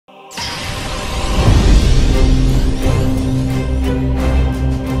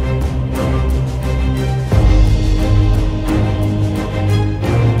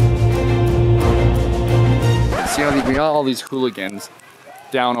got all these hooligans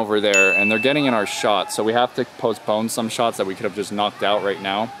down over there, and they're getting in our shot, so we have to postpone some shots that we could have just knocked out right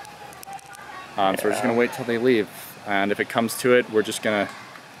now. So we're just gonna wait till they leave, and if it comes to it, we're just gonna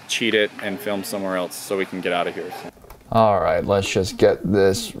cheat it and film somewhere else so we can get out of here. All right, let's just get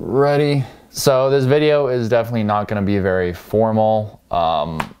this ready. So this video is definitely not gonna be very formal.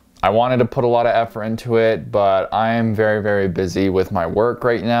 I wanted to put a lot of effort into it, but I am very, very busy with my work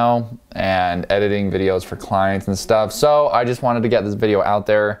right now and editing videos for clients and stuff. So I just wanted to get this video out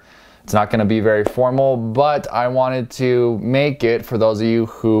there. It's not gonna be very formal, but I wanted to make it for those of you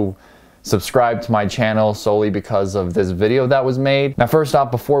who subscribe to my channel solely because of this video that was made. Now, first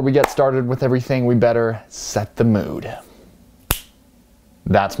off, before we get started with everything, we better set the mood.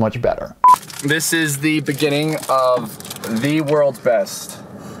 That's much better. This is the beginning of the world's best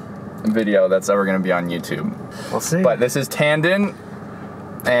video that's ever gonna be on YouTube. We'll see. But this is Tandin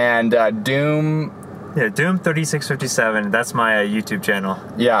and Doom. Yeah, Doom 3657. That's my YouTube channel.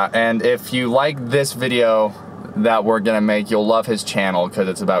 Yeah, and if you like this video that we're gonna make, you'll love his channel because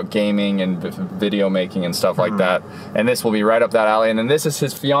it's about gaming and video making and stuff like that. And this will be right up that alley. And then this is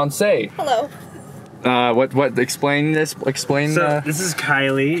his fiance. Hello. What? Explain this. Explain. So this is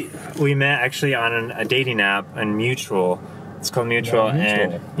Kylie. We met actually on a dating app on Mutual. It's called Mutual,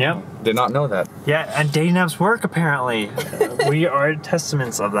 and yep. Did not know that. Yeah, and dating apps work apparently. We are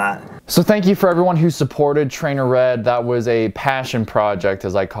testaments of that. So thank you for everyone who supported Trainer Red. That was a passion project,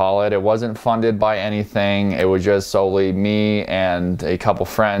 as I call it. It wasn't funded by anything. It was just solely me and a couple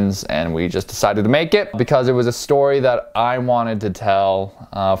friends, and we just decided to make it because it was a story that I wanted to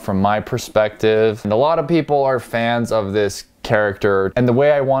tell from my perspective. And a lot of people are fans of this character, and the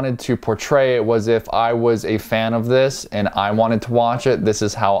way I wanted to portray it was if I was a fan of this and I wanted to watch it, this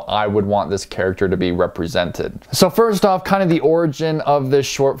is how I would want this character to be represented. So first off, kind of the origin of this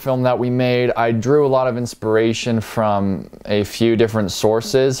short film that we made, I drew a lot of inspiration from a few different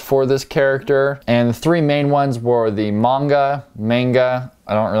sources for this character, and the three main ones were the manga,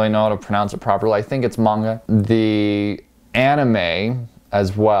 I don't really know how to pronounce it properly, I think it's manga, the anime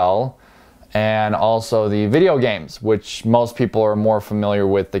as well, and also the video games, which most people are more familiar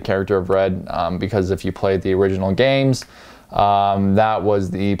with the character of Red because if you played the original games, that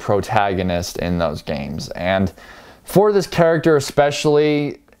was the protagonist in those games. And for this character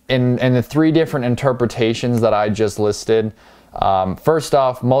especially, in the three different interpretations that I just listed, first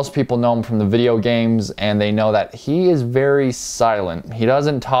off, most people know him from the video games, and they know that he is very silent. He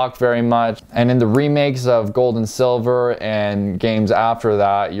doesn't talk very much, and in the remakes of Gold and Silver and games after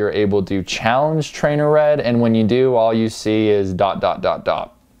that, you're able to challenge Trainer Red, and when you do, all you see is ... He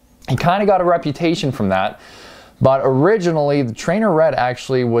kind of got a reputation from that, but originally, the Trainer Red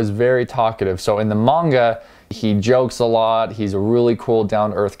actually was very talkative. So in the manga, he jokes a lot, he's a really cool,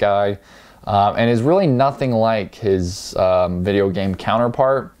 down-to-earth guy. And is really nothing like his video game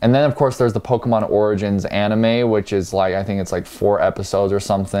counterpart. And then of course there's the Pokemon Origins anime, which is like, I think it's like 4 episodes or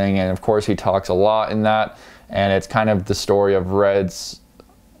something, and of course he talks a lot in that, and it's kind of the story of Red's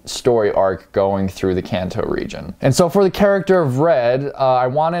story arc going through the Kanto region. And so for the character of Red, I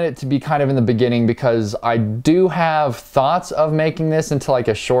wanted it to be kind of in the beginning because I do have thoughts of making this into like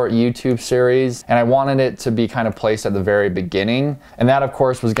a short YouTube series, and I wanted it to be kind of placed at the very beginning, and that of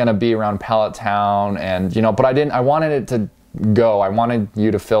course was going to be around Pallet Town, and you know, but I wanted it to go. I wanted you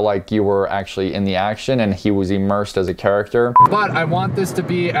to feel like you were actually in the action and he was immersed as a character. But I want this to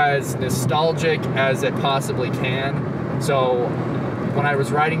be as nostalgic as it possibly can. So when I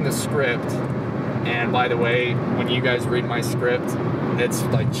was writing the script, and by the way, when you guys read my script, it's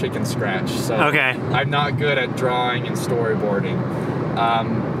like chicken scratch. So okay. I'm not good at drawing and storyboarding.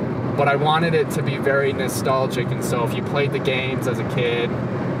 But I wanted it to be very nostalgic, and so if you played the games as a kid,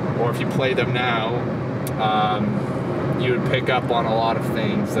 or if you play them now, you would pick up on a lot of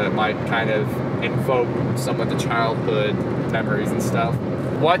things that might kind of invoke some of the childhood memories and stuff.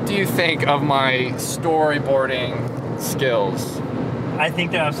 What do you think of my storyboarding skills? I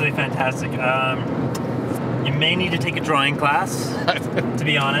think they're absolutely fantastic. You may need to take a drawing class, to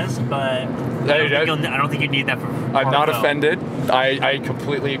be honest, but I don't think you need that for I'm not offended. I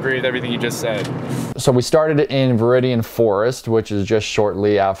completely agree with everything you just said. So we started in Viridian Forest, which is just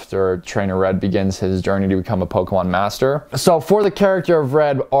shortly after Trainer Red begins his journey to become a Pokemon Master. So for the character of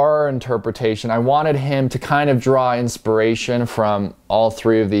Red, our interpretation, I wanted him to kind of draw inspiration from all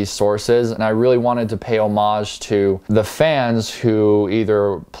three of these sources, and I really wanted to pay homage to the fans who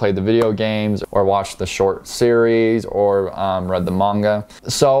either played the video games or watched the short series or read the manga.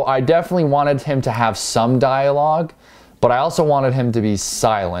 So I definitely wanted him to have some dialogue, but I also wanted him to be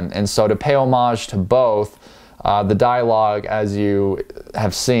silent, and so to pay homage to both, The dialogue, as you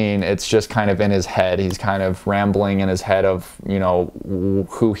have seen, it's just kind of in his head. He's kind of rambling in his head of, you know,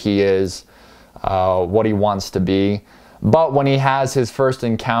 who he is, what he wants to be. But when he has his first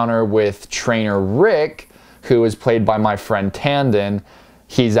encounter with Trainer Rick, who is played by my friend Tandin,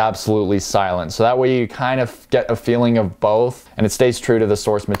 he's absolutely silent. So that way you kind of get a feeling of both, and it stays true to the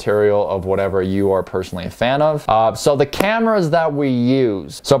source material of whatever you are personally a fan of. So the cameras that we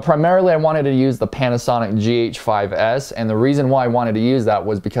use. So primarily I wanted to use the Panasonic GH5S, and the reason why I wanted to use that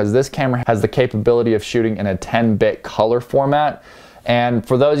was because this camera has the capability of shooting in a 10-bit color format. And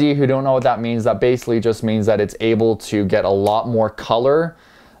for those of you who don't know what that means, that basically just means that it's able to get a lot more color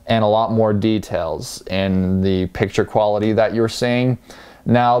and a lot more details in the picture quality that you're seeing.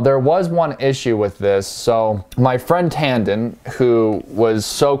 Now, there was one issue with this. So my friend Tandin, who was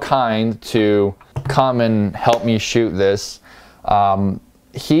so kind to come and help me shoot this,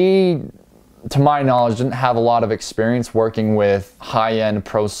 he, to my knowledge, didn't have a lot of experience working with high-end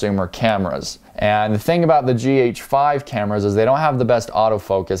prosumer cameras. And the thing about the GH5 cameras is they don't have the best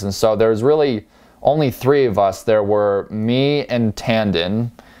autofocus, and so there's really only 3 of us. There were me and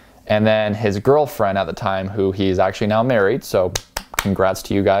Tandin, and then his girlfriend at the time, who he's actually now married, so congrats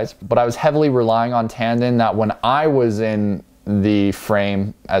to you guys. But I was heavily relying on Tandin, that when I was in the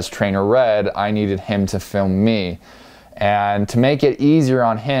frame as Trainer Red, I needed him to film me. And to make it easier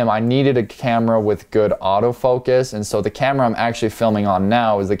on him, I needed a camera with good autofocus. And so the camera I'm actually filming on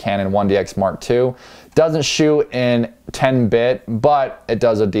now is the Canon 1DX Mark II. Doesn't shoot in 10-bit, but it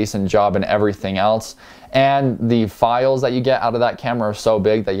does a decent job in everything else. And the files that you get out of that camera are so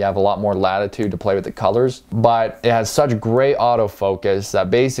big that you have a lot more latitude to play with the colors. But it has such great autofocus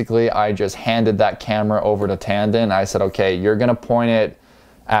that basically I just handed that camera over to Tandin. I said, okay, you're gonna point it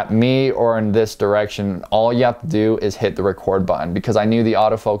at me or in this direction. All you have to do is hit the record button, because I knew the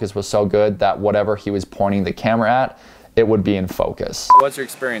autofocus was so good that whatever he was pointing the camera at, it would be in focus. What's your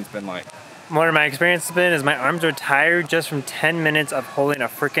experience been like? What my experience has been is my arms are tired just from 10 minutes of holding a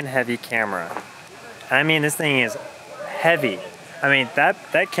freaking heavy camera. I mean, this thing is heavy. I mean, that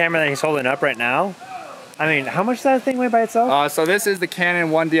camera that he's holding up right now, I mean, how much does that thing weigh by itself? So this is the Canon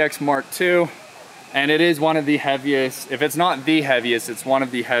 1DX Mark II. And it is one of the heaviest, if it's not the heaviest, it's one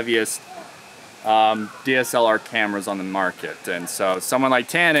of the heaviest DSLR cameras on the market. And so someone like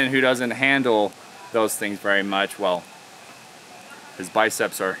Tandin, who doesn't handle those things very much, well, his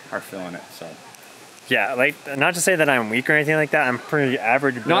biceps are feeling it, so. Yeah, like, not to say that I'm weak or anything like that, I'm pretty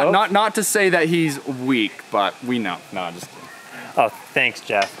average build. Not to say that he's weak, but we know. No, just kidding. Oh, thanks,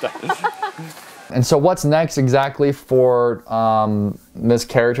 Jeff. And so what's next exactly for this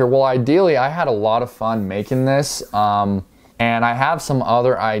character? Well, ideally, I had a lot of fun making this. And I have some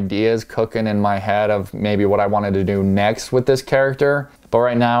other ideas cooking in my head of maybe what I wanted to do next with this character. But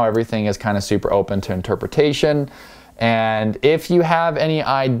right now, everything is kind of super open to interpretation. And if you have any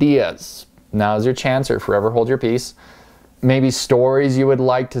ideas, now's your chance, or forever hold your peace. Maybe stories you would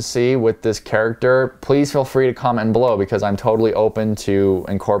like to see with this character, please feel free to comment below, because I'm totally open to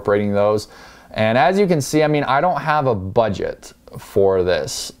incorporating those. And as you can see, I mean, I don't have a budget for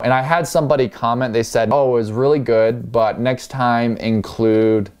this. And I had somebody comment, they said, oh, it was really good, but next time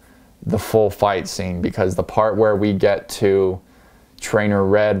include the full fight scene, because the part where we get to Trainer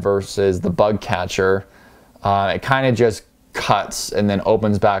Red versus the bug catcher, it kind of just cuts and then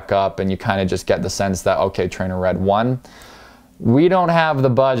opens back up, and you kind of just get the sense that, okay, Trainer Red won. We don't have the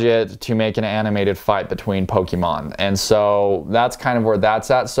budget to make an animated fight between Pokemon, and so that's kind of where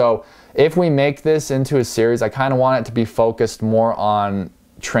that's at. So if we make this into a series, I kind of want it to be focused more on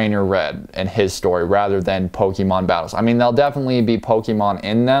Trainer Red and his story rather than Pokemon battles. I mean, there'll definitely be Pokemon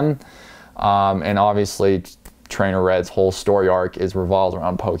in them, and obviously Trainer Red's whole story arc is revolved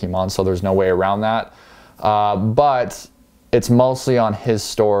around Pokemon, so there's no way around that. But it's mostly on his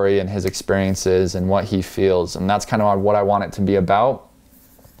story and his experiences and what he feels, and that's kind of what I want it to be about.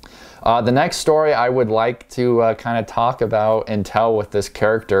 The next story I would like to kind of talk about and tell with this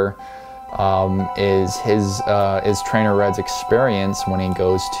character is Trainer Red's experience when he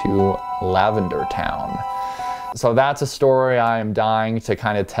goes to Lavender Town. So that's a story I am dying to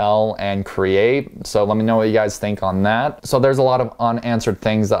kind of tell and create. So let me know what you guys think on that. So there's a lot of unanswered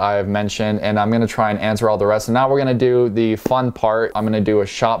things that I have mentioned, and I'm going to try and answer all the rest. And now we're going to do the fun part. I'm going to do a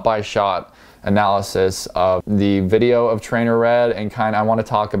shot-by-shot analysis of the video of Trainer Red, and I want to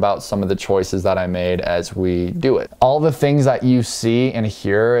talk about some of the choices that I made as we do it. All the things that you see and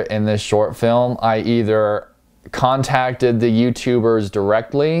hear in this short film, I either contacted the YouTubers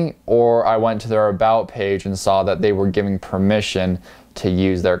directly, or I went to their about page and saw that they were giving permission to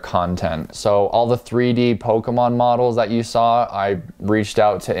use their content. So all the 3D Pokemon models that you saw, I reached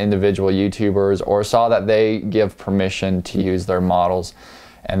out to individual YouTubers or saw that they give permission to use their models.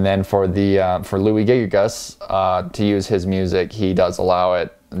 And then for the for Luigigigas to use his music, he does allow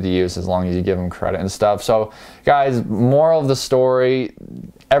it the use as long as you give him credit and stuff. So guys, moral of the story,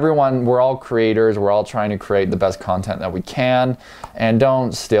 everyone, we're all creators, we're all trying to create the best content that we can, and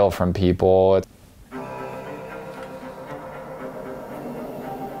don't steal from people.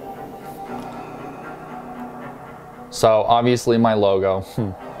 So obviously my logo,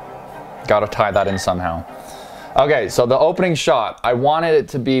 gotta tie that in somehow. Okay, so the opening shot, I wanted it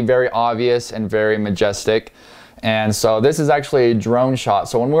to be very obvious and very majestic. And so this is actually a drone shot.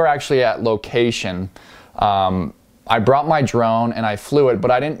 So when we were actually at location, I brought my drone and I flew it,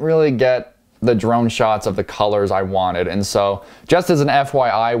 but I didn't really get the drone shots of the colors I wanted. And so just as an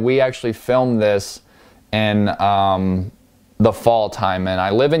FYI, we actually filmed this in the fall time. And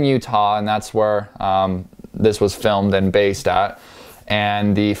I live in Utah, and that's where this was filmed and based at.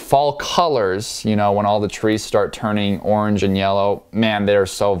 And the fall colors, you know, when all the trees start turning orange and yellow, man, they're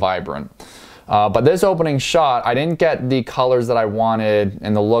so vibrant. But this opening shot, I didn't get the colors that I wanted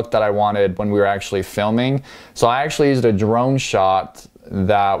and the look that I wanted when we were actually filming. So I actually used a drone shot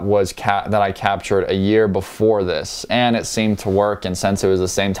that I captured a year before this, and it seemed to work. And since it was the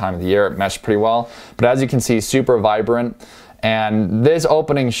same time of the year, it meshed pretty well. But as you can see, super vibrant. And this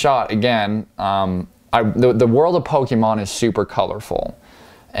opening shot, again, the world of Pokemon is super colorful,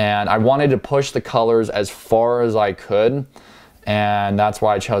 and I wanted to push the colors as far as I could. And that's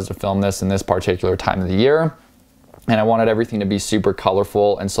why I chose to film this in this particular time of the year. And I wanted everything to be super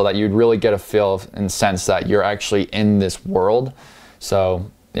colorful, and so that you'd really get a feel and sense that you're actually in this world. So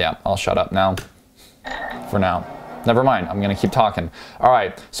yeah, I'll shut up now for now. Never mind, I'm gonna keep talking. All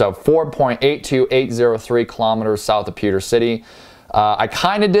right, so 4.82803 kilometers south of Pewter City. I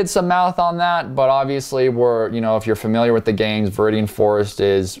kind of did some math on that, but obviously you know, if you're familiar with the games, Viridian Forest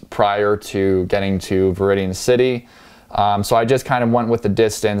is prior to getting to Viridian City. So I just kind of went with the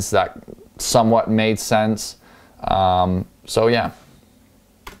distance that somewhat made sense. So yeah.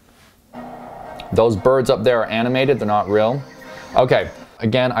 Those birds up there are animated, they're not real. Okay,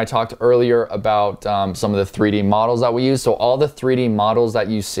 again, I talked earlier about some of the 3D models that we use. So all the 3D models that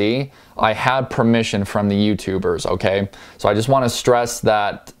you see, I had permission from the YouTubers, okay? So I just want to stress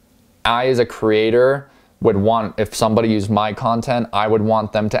that I, as a creator, would want, if somebody used my content, I would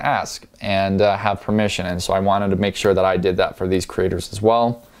want them to ask and have permission. And so I wanted to make sure that I did that for these creators as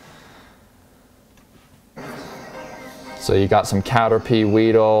well. So you got some Caterpie,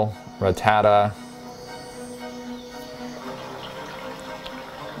 Weedle, Rattata.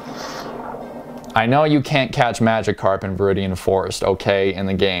 I know you can't catch Magikarp in Viridian Forest, okay, in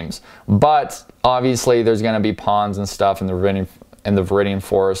the games. But obviously there's gonna be ponds and stuff in the Viridian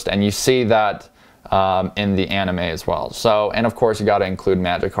Forest, and you see that in the anime as well. So, and of course you gotta include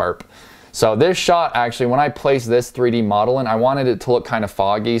Magikarp. So this shot, actually, when I placed this 3D model in, I wanted it to look kind of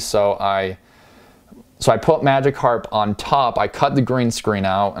foggy, so I put Magikarp on top. I cut the green screen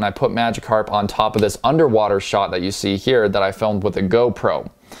out, and I put Magikarp on top of this underwater shot that you see here that I filmed with a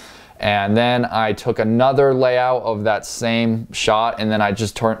GoPro. And then I took another layout of that same shot, and then I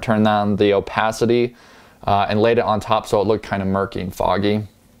just turned down the opacity and laid it on top so it looked kind of murky and foggy.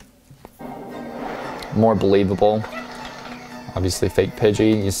 More believable. Obviously fake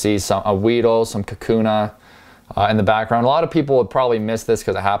Pidgey. You see a Weedle, some Kakuna in the background. A lot of people would probably miss this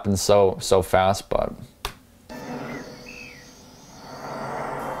because it happens so fast, but...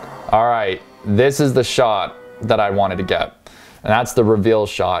 All right, this is the shot that I wanted to get. And that's the reveal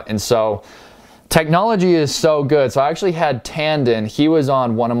shot. And so technology is so good. So I actually had Tandin. He was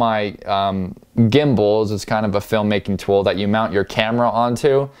on one of my gimbals. It's kind of a filmmaking tool that you mount your camera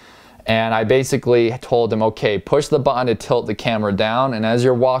onto. And I basically told him, okay, push the button to tilt the camera down. And as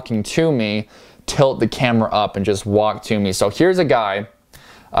you're walking to me, tilt the camera up and just walk to me. So here's a guy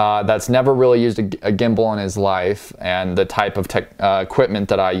that's never really used a gimbal in his life, and the type of equipment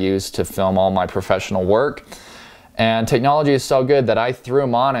that I use to film all my professional work. And technology is so good that I threw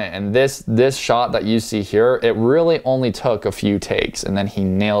him on it, and this shot that you see here, it really only took a few takes, and then he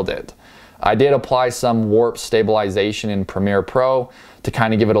nailed it. I did apply some warp stabilization in Premiere Pro to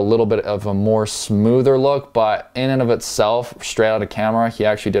kind of give it a little bit of a more smoother look, but in and of itself, straight out of camera, he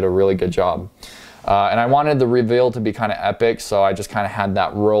actually did a really good job. And I wanted the reveal to be kind of epic, so I just kind of had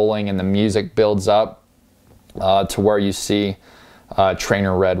that rolling and the music builds up to where you see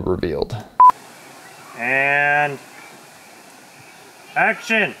Trainer Red revealed. And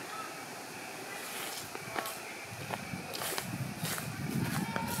action!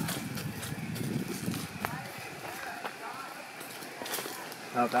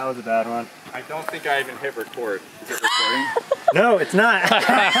 Oh, that was a bad one. I don't think I even hit record. Is it recording? No, it's not.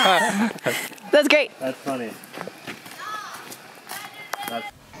 That's great. That's funny. That's...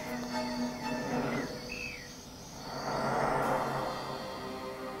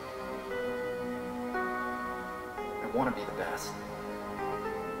 I want to be the best.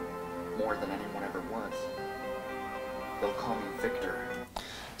 More than anyone ever was. They'll call me Victor.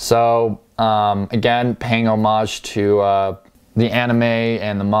 So, again, paying homage to the anime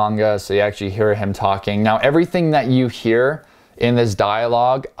and the manga, so you actually hear him talking. Now, everything that you hear in this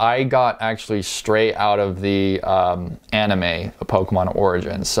dialogue, I got actually straight out of the anime, Pokemon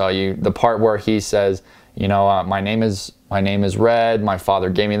Origins. So the part where he says, you know, my name is Red, my father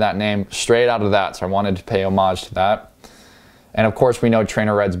gave me that name, straight out of that, so I wanted to pay homage to that. And of course, we know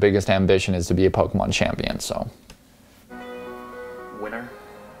Trainer Red's biggest ambition is to be a Pokemon champion, so. Winner.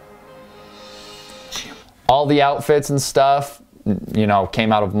 All the outfits and stuff, you know,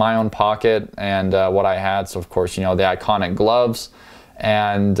 came out of my own pocket and what I had. So of course, you know, the iconic gloves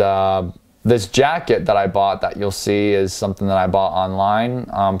and this jacket that I bought that you'll see is something that I bought online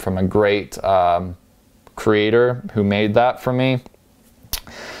from a great creator who made that for me.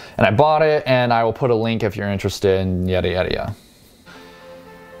 And I bought it, and I will put a link if you're interested in yada yada yada.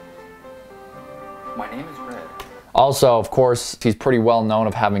 My name is Red. Also, of course, he's pretty well known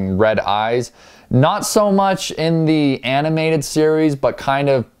of having red eyes. Not so much in the animated series, but kind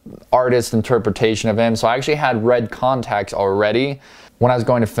of artist interpretation of him. So I actually had red contacts already. When I was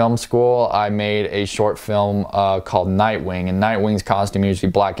going to film school, I made a short film called Nightwing, and Nightwing's costume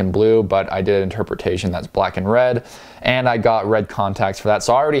usually black and blue, but I did an interpretation that's black and red, and I got red contacts for that,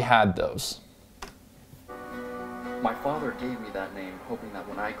 so I already had those. My father gave me that name, hoping that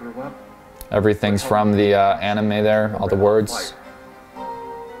when I grew up, Everything's from the anime there, all the words.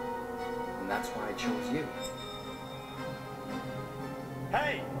 And that's why I chose you.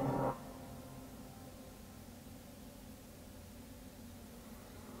 Hey!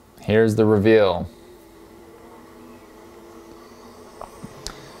 Here's the reveal.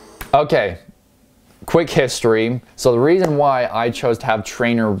 Okay, quick history. So the reason why I chose to have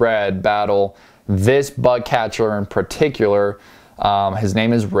Trainer Red battle this bug catcher in particular, his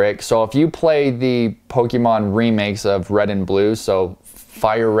name is Rick. So if you play the Pokemon remakes of Red and Blue, so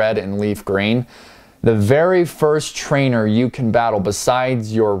Fire Red and Leaf Green, the very first trainer you can battle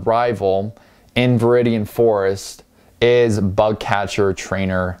besides your rival in Viridian Forest is bug catcher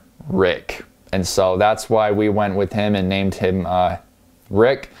trainer Rick. And so that's why we went with him and named him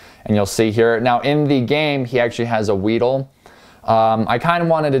Rick. And you'll see here. Now in the game, he actually has a Weedle. I kind of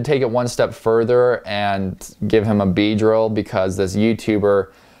wanted to take it one step further and give him a Beedrill because this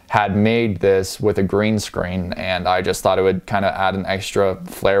YouTuber had made this with a green screen, and I just thought it would kind of add an extra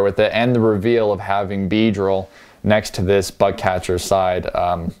flair with it. And the reveal of having Beedrill next to this bug catcher side,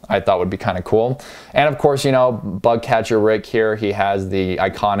 I thought would be kind of cool. And of course, you know, bug catcher Rick here, he has the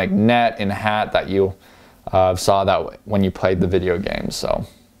iconic net and hat that you saw that when you played the video game. So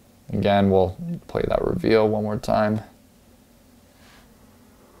again, we'll play that reveal one more time.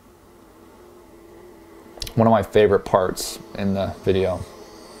 One of my favorite parts in the video.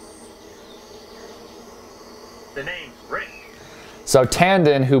 The name's Rick. So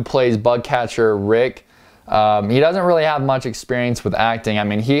Tandin, who plays bug catcher Rick, he doesn't really have much experience with acting. I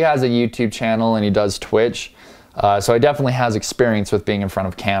mean, he has a YouTube channel and he does Twitch. So he definitely has experience with being in front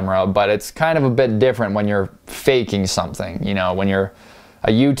of camera, but it's kind of a bit different when you're faking something. You know, when you're a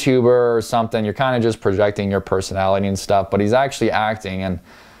YouTuber or something, you're kind of just projecting your personality and stuff, but he's actually acting. And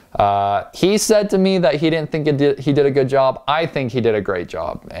he said to me that he didn't think he did a good job. I think he did a great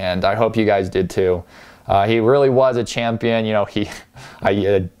job, and I hope you guys did too. He really was a champion. You know, I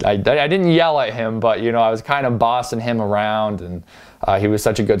didn't yell at him, but you know, I was kind of bossing him around, and he was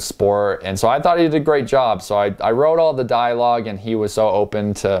such a good sport, and so I thought he did a great job. So I wrote all the dialogue, and he was so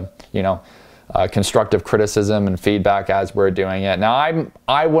open to, you know, constructive criticism and feedback as we're doing it. Now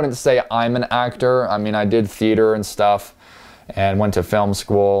I wouldn't say I'm an actor. I mean, I did theater and stuff and went to film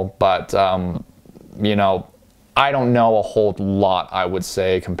school, but you know, I don't know a whole lot, I would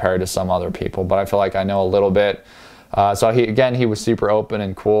say, compared to some other people, but I feel like I know a little bit. So he was super open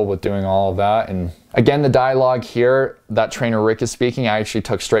and cool with doing all of that. And again, the dialogue here that Trainer Rick is speaking, I actually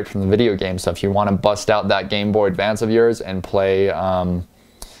took straight from the video game. So if you want to bust out that Game Boy Advance of yours and play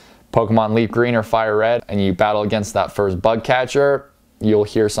Pokemon Leaf Green or Fire Red, and you battle against that first bug catcher, you'll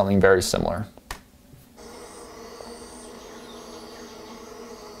hear something very similar.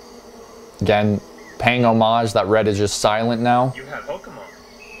 Again, paying homage that Red is just silent now. You have Pokemon.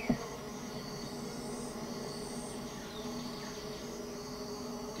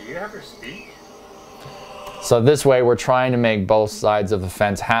 Do you ever speak? So this way we're trying to make both sides of the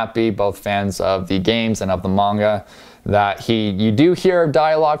fence happy, both fans of the games and of the manga, that you do hear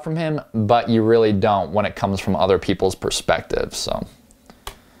dialogue from him, but you really don't when it comes from other people's perspectives. So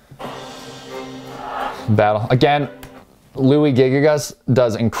battle again. Luigigigas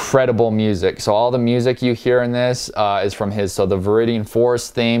does incredible music. So all the music you hear in this is from his. So the Viridian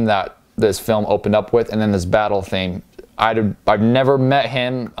Forest theme that this film opened up with, and then this battle theme. I've never met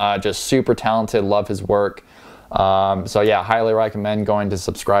him, just super talented, love his work. So yeah, highly recommend going to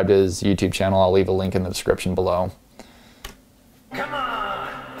subscribe to his YouTube channel. I'll leave a link in the description below. Come on!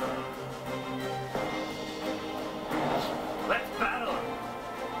 Let's battle!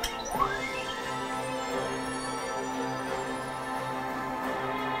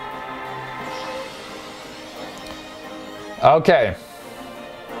 Okay.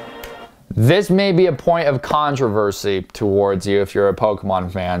 This may be a point of controversy towards you if you're a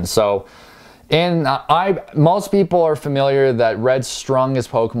Pokemon fan. So, most people are familiar that Red's strongest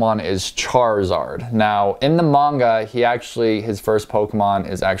Pokemon is Charizard. Now, in the manga, his first Pokemon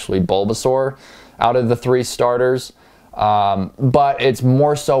is actually Bulbasaur out of the 3 starters. But it's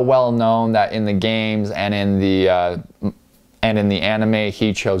more so well known that in the games and in the anime,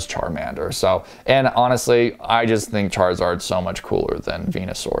 he chose Charmander. So, and honestly, I just think Charizard's so much cooler than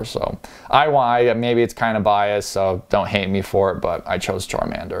Venusaur. So, maybe it's kind of biased, so don't hate me for it, but I chose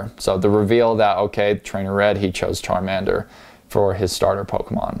Charmander. So the reveal that, okay, Trainer Red, he chose Charmander for his starter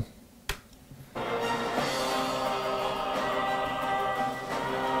Pokemon.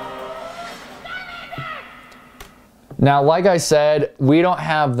 Now, like I said, we don't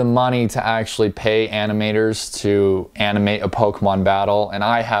have the money to actually pay animators to animate a Pokemon battle, and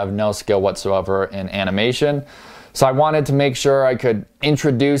I have no skill whatsoever in animation. So I wanted to make sure I could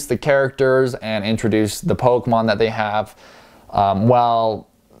introduce the characters and introduce the Pokemon that they have, while,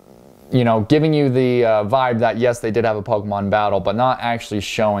 you know, giving you the vibe that yes, they did have a Pokemon battle, but not actually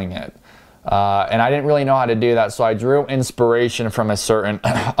showing it. And I didn't really know how to do that, so I drew inspiration from a certain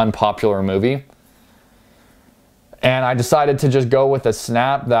unpopular movie. And I decided to just go with a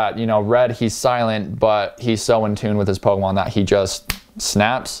snap that, you know, Red, he's silent, but he's so in tune with his Pokemon that he just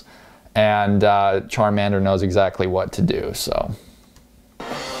snaps. And Charmander knows exactly what to do, so.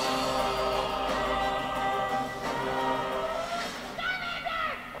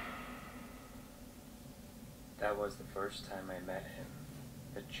 That was the first time I met him,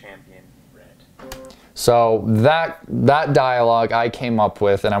 the champion Red. So that dialogue I came up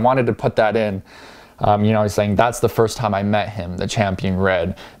with, and I wanted to put that in. You know, he's saying that's the first time I met him, the champion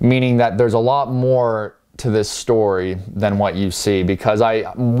Red, meaning that there's a lot more to this story than what you see, because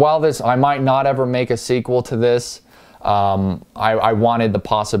I might not ever make a sequel to this, I wanted the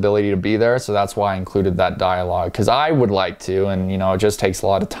possibility to be there, so that's why I included that dialogue, because I would like to, and you know, it just takes a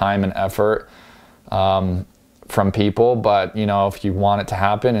lot of time and effort from people, but you know, if you want it to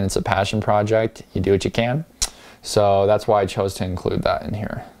happen and it's a passion project, you do what you can. So that's why I chose to include that in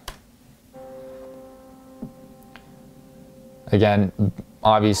here. Again,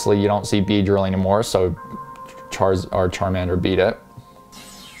 obviously you don't see Beedrill anymore, so Charmander beat it.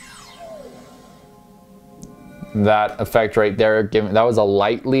 That effect right there, that was a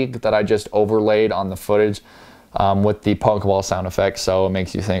light leak that I just overlaid on the footage with the Pokeball sound effect, so it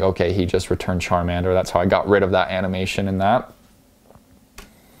makes you think, okay, he just returned Charmander. That's how I got rid of that animation in that.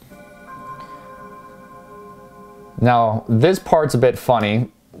 Now, this part's a bit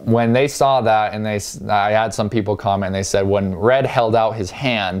funny. When they saw that, and I had some people comment, and they said when Red held out his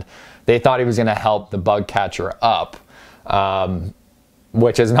hand, they thought he was going to help the bug catcher up,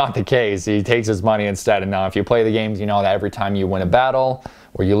 which is not the case. He takes his money instead. And now if you play the games, you know that every time you win a battle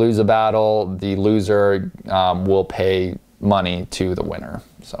or you lose a battle, the loser will pay money to the winner.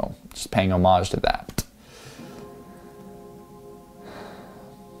 So just paying homage to that.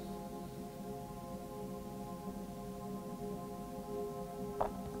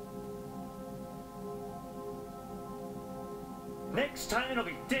 Next time it'll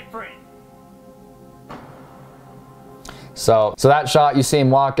be different. So that shot, you see him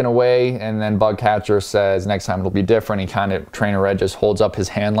walking away, and then Bugcatcher says, next time it'll be different. He kind of, Trainer Red just holds up his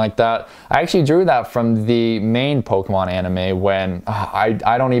hand like that. I actually drew that from the main Pokemon anime when,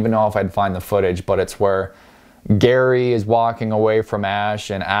 I don't even know if I'd find the footage, but it's where Gary is walking away from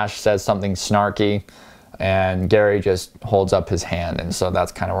Ash, and Ash says something snarky, and Gary just holds up his hand, and so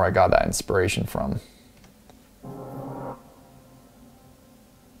that's kind of where I got that inspiration from.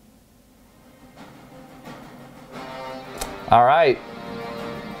 All right,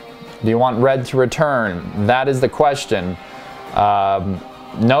 do you want Red to return? That is the question.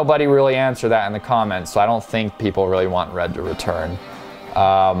 Nobody really answered that in the comments, so I don't think people really want Red to return.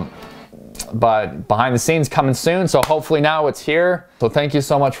 But behind the scenes coming soon, so hopefully now it's here. So thank you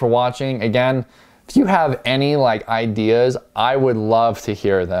so much for watching. Again, if you have any like ideas, I would love to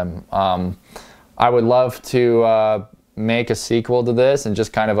hear them. I would love to make a sequel to this and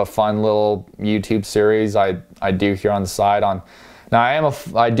just kind of a fun little YouTube series I do here on the side. Now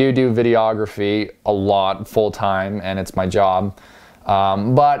I do videography a lot full time, and it's my job.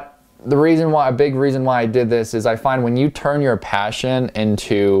 But a big reason why I did this is I find when you turn your passion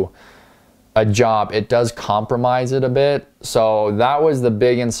into a job, it does compromise it a bit. So that was the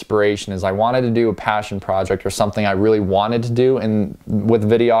big inspiration, is I wanted to do a passion project or something I really wanted to do with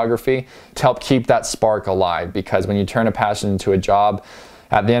videography to help keep that spark alive. Because when you turn a passion into a job,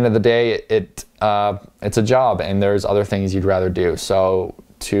 at the end of the day, it's a job and there's other things you'd rather do. So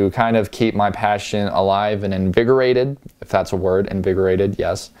to kind of keep my passion alive and invigorated, if that's a word, invigorated,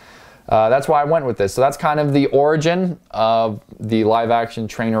 yes. That's why I went with this. So that's kind of the origin of the live action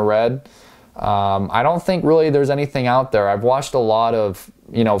Trainer Red. I don't think really there's anything out there. I've watched a lot of,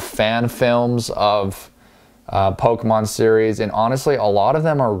 fan films of Pokemon series, and honestly, a lot of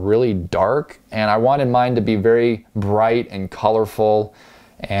them are really dark, and I wanted mine to be very bright and colorful,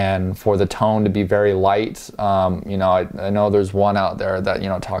 and for the tone to be very light. I know there's one out there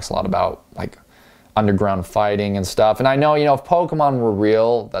that, talks a lot about like underground fighting and stuff, and I know, if Pokemon were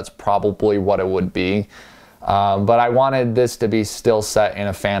real, that's probably what it would be. But I wanted this to be still set in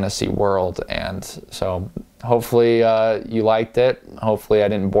a fantasy world, and so hopefully you liked it. Hopefully I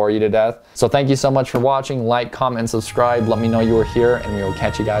didn't bore you to death. So thank you so much for watching. Like, comment, and subscribe. Let me know you were here, and we will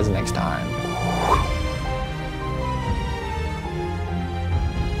catch you guys next time.